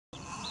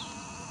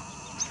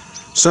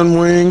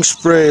Sunwing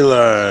spray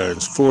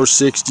lines,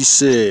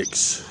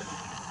 466.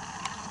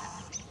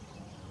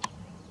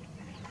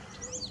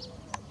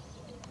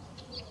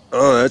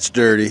 Oh, that's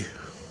dirty.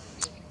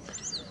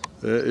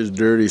 That is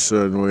dirty,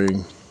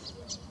 Sunwing.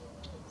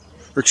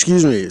 Or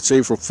excuse me, it's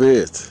April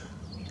 5th.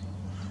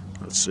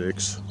 Not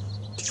 6.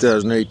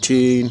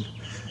 2018.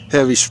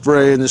 Heavy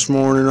spraying this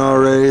morning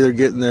already. They're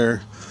getting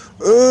there.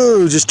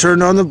 Oh, just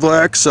turned on the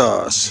black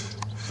sauce.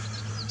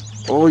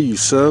 Oh, you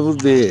son of a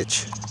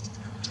bitch.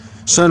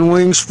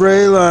 Sunwing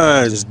spray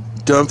lines,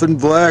 dumping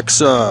black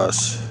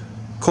sauce.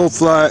 Coal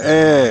fly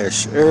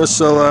ash,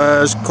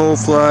 aerosolized coal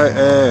fly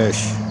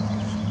ash.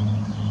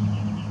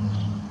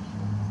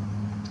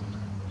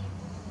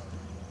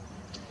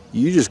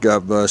 You just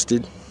got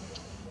busted.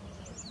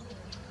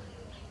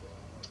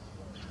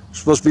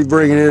 Supposed to be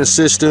bringing in a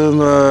system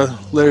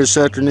later this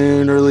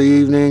afternoon, early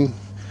evening.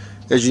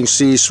 As you can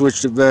see,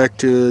 switched it back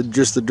to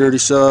just the dirty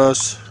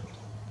sauce.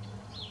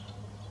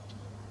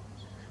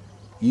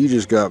 You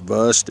just got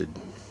busted,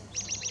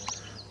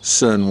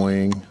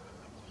 Sunwing.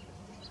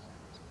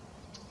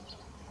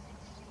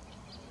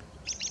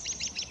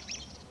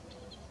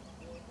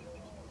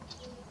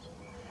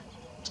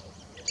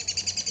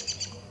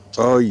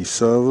 Oh, you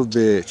son of a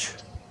bitch.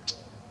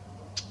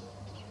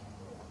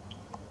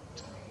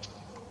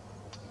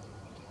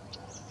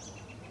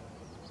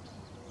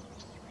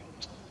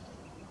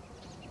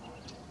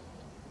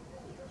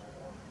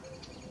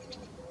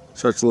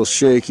 Starts a little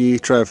shaky,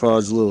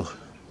 tripod's a little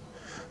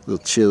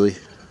chilly.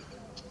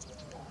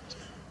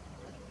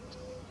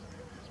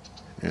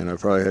 And I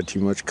probably had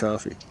too much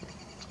coffee.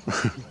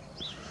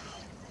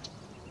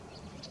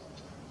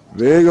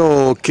 Big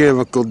old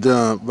chemical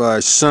dump by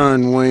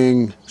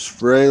Sunwing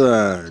spray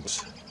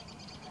lines.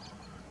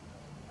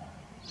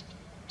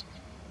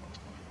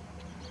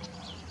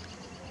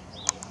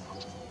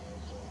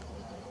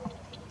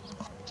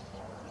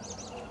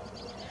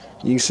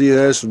 You can see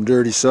that's some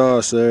dirty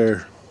sauce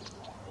there.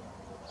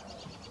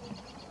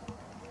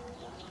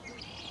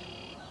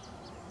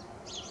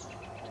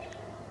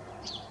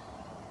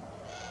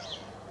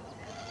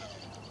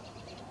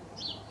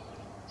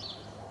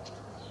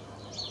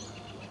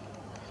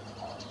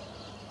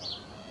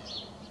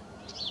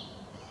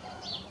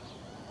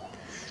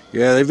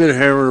 Yeah, they've been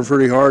hammering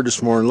pretty hard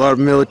this morning. A lot of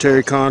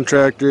military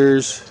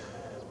contractors.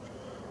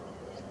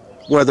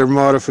 Weather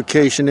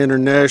Modification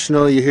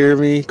International, you hear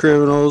me,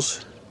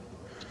 criminals?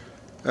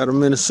 Out of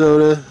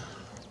Minnesota.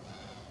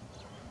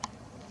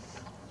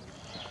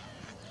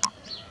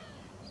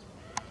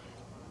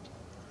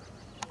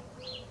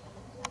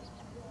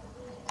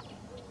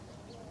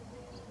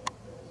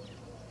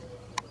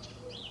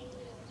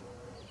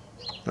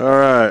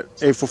 Alright,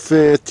 April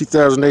 5th,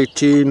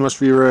 2018, must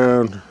be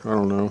around, I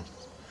don't know,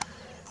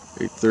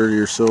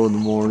 8:30 or so in the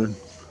morning.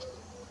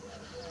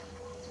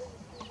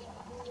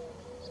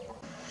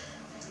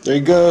 There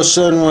you go,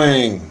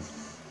 Sunwing.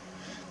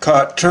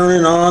 Caught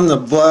turning on the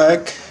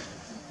Black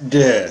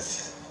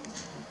Death.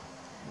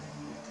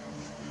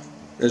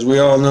 As we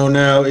all know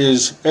now,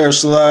 is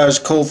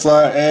aerosolized coal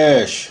fly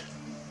ash.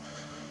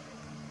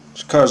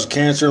 It's causing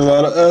cancer and a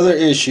lot of other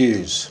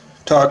issues.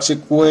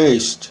 Toxic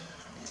waste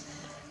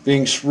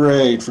being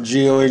sprayed for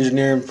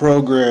geoengineering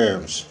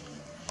programs.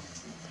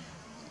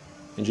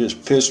 It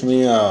just pissed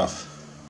me off.